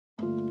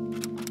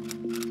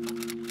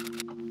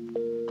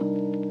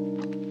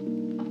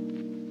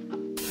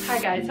Hi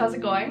guys, how's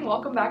it going?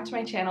 Welcome back to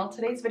my channel.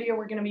 Today's video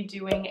we're going to be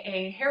doing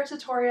a hair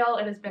tutorial.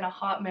 It has been a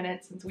hot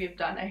minute since we've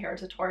done a hair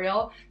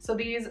tutorial. So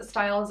these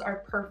styles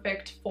are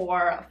perfect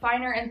for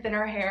finer and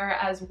thinner hair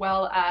as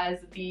well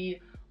as the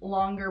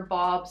longer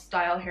bob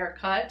style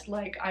haircut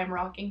like I'm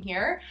rocking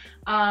here.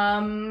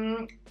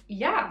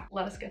 Yeah,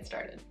 let us get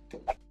started.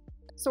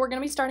 So we're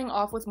going to be starting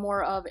off with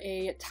more of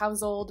a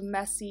tousled,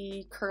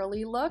 messy,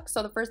 curly look.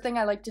 So the first thing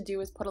I like to do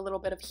is put a little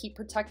bit of heat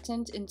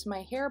protectant into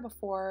my hair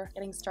before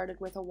getting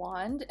started with a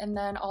wand. And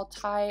then I'll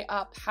tie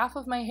up half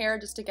of my hair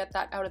just to get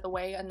that out of the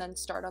way and then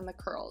start on the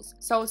curls.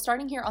 So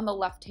starting here on the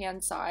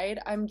left-hand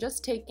side, I'm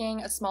just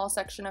taking a small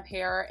section of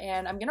hair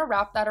and I'm going to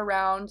wrap that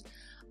around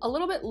a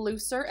little bit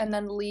looser and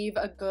then leave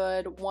a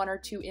good 1 or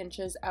 2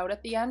 inches out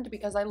at the end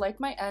because I like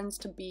my ends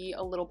to be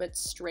a little bit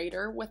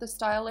straighter with a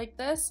style like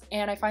this,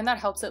 and I find that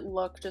helps it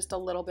look just a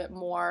little bit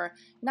more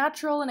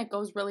natural, and it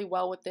goes really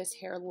well with this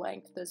hair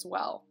length as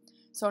well.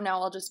 So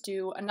now I'll just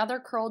do another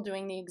curl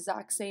doing the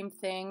exact same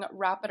thing,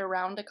 wrap it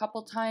around a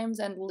couple times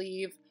and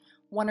leave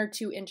 1 or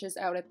 2 inches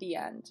out at the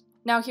end.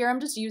 Now here I'm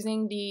just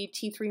using the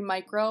T3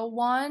 Micro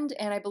wand,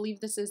 and I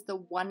believe this is the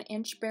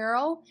 1-inch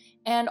barrel.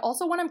 And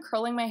also when I'm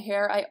curling my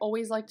hair, I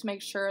always like to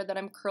make sure that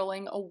I'm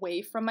curling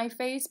away from my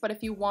face, but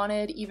if you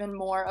wanted even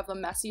more of a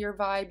messier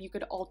vibe, you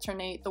could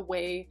alternate the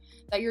way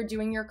that you're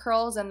doing your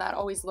curls, and that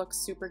always looks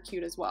super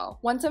cute as well.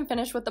 Once I'm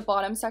finished with the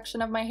bottom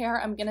section of my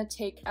hair, I'm gonna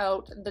take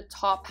out the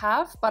top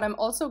half, but I'm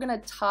also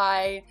gonna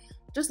tie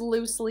just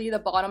loosely the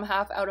bottom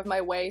half out of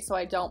my way so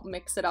I don't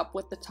mix it up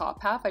with the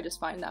top half. I just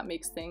find that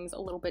makes things a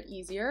little bit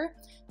easier.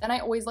 Then I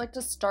always like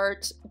to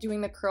start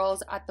doing the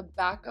curls at the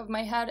back of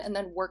my head and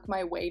then work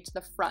my way to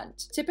the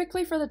front.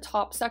 Typically for the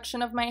top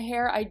section of my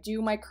hair, I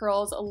do my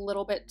curls a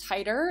little bit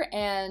tighter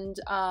and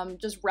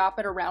just wrap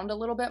it around a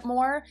little bit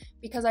more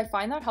because I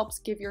find that helps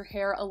give your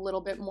hair a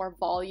little bit more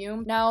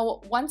volume. Now,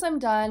 once I'm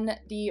done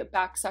the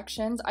back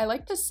sections, I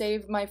like to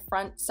save my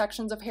front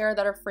sections of hair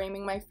that are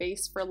framing my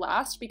face for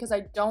last because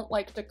I don't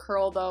like to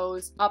curl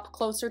those up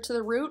closer to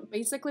the root.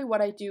 Basically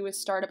what I do is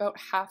start about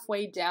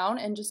halfway down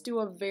and just do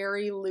a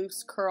very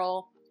loose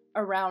curl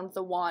around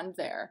the wand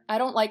there. I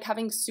don't like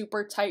having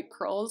super tight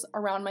curls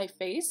around my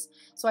face,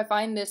 so I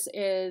find this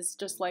is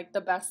just like the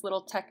best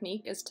little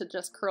technique is to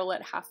just curl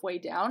it halfway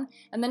down,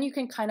 and then you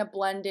can kind of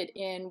blend it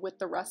in with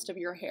the rest of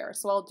your hair.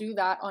 So I'll do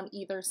that on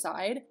either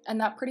side, and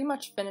that pretty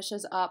much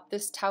finishes up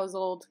this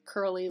tousled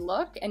curly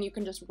look, and you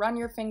can just run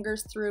your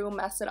fingers through,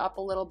 mess it up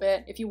a little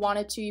bit. If you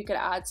wanted to, you could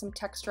add some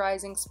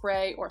texturizing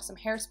spray or some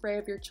hairspray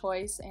of your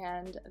choice,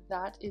 and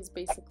that is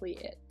basically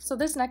it. So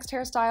this next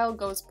hairstyle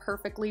goes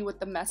perfectly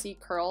with the messy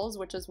curls,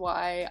 which is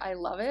why I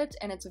love it,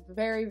 and it's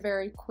very,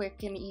 very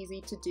quick and easy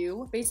to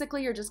do.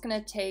 Basically, you're just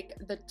gonna take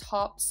the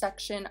top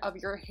section of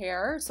your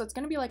hair, so it's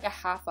gonna be like a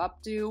half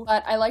updo,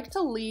 but I like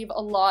to leave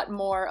a lot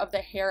more of the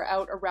hair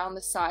out around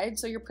the side,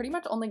 so you're pretty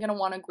much only gonna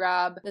wanna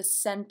grab the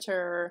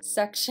center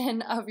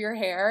section of your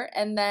hair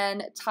and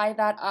then tie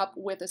that up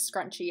with a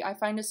scrunchie. I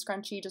find a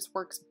scrunchie just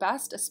works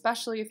best,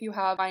 especially if you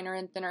have finer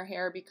and thinner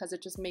hair, because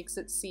it just makes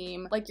it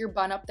seem like your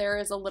bun up there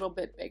is a little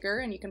bit bigger,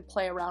 and you can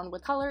play around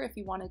with color if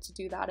you wanted to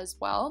do that as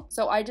well.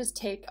 So I just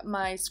take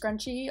my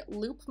scrunchie,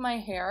 loop my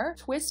hair,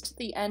 twist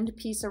the end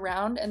piece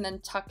around, and then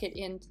tuck it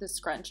into the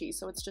scrunchie.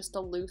 So it's just a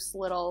loose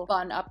little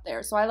bun up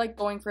there. So I like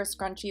going for a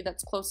scrunchie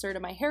that's closer to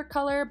my hair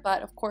color,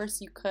 but of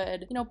course you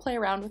could, you know, play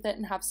around with it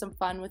and have some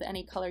fun with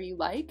any color you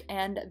like.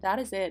 And that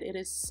is it. It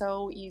is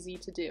so easy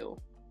to do.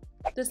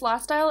 This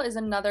last style is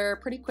another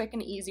pretty quick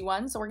and easy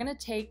one. So we're going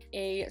to take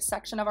a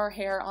section of our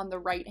hair on the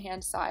right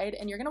hand side,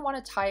 and you're going to want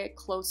to tie it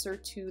closer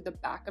to the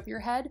back of your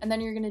head, and then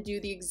you're going to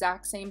do the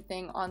exact same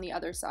thing on the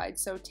other side.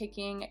 So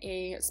taking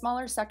a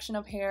smaller section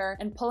of hair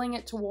and pulling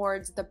it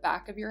towards the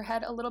back of your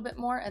head a little bit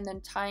more, and then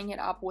tying it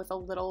up with a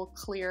little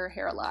clear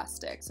hair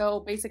elastic. So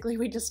basically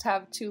we just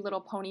have 2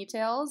 little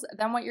ponytails.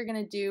 Then what you're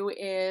going to do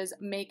is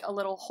make a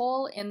little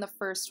hole in the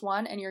first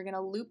one, and you're going to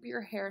loop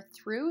your hair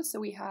through, so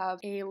we have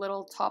a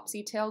little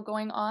topsy tail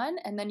going on,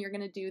 and then you're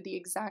going to do the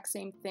exact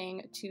same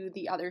thing to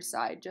the other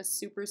side. Just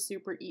super,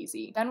 super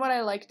easy. Then what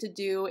I like to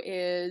do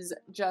is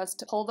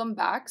just pull them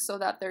back so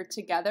that they're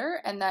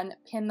together and then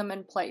pin them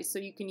in place. So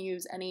you can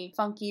use any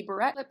funky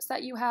barrette clips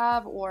that you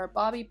have or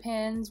bobby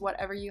pins,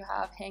 whatever you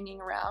have hanging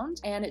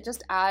around, and it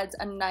just adds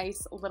a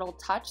nice little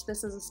touch.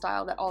 This is a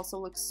style that also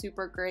looks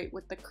super great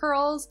with the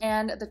curls,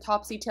 and the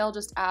topsy tail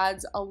just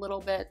adds a little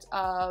bit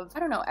of,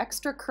 I don't know,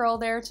 extra curl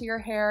there to your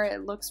hair.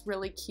 It looks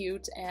really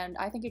cute, and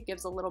I think it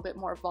gives a little bit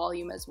more volume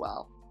as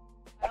well.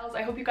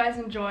 I hope you guys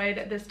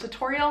enjoyed this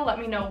tutorial. Let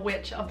me know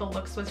which of the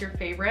looks was your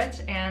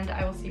favorite, and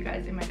I will see you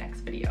guys in my next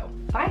video.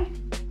 Bye!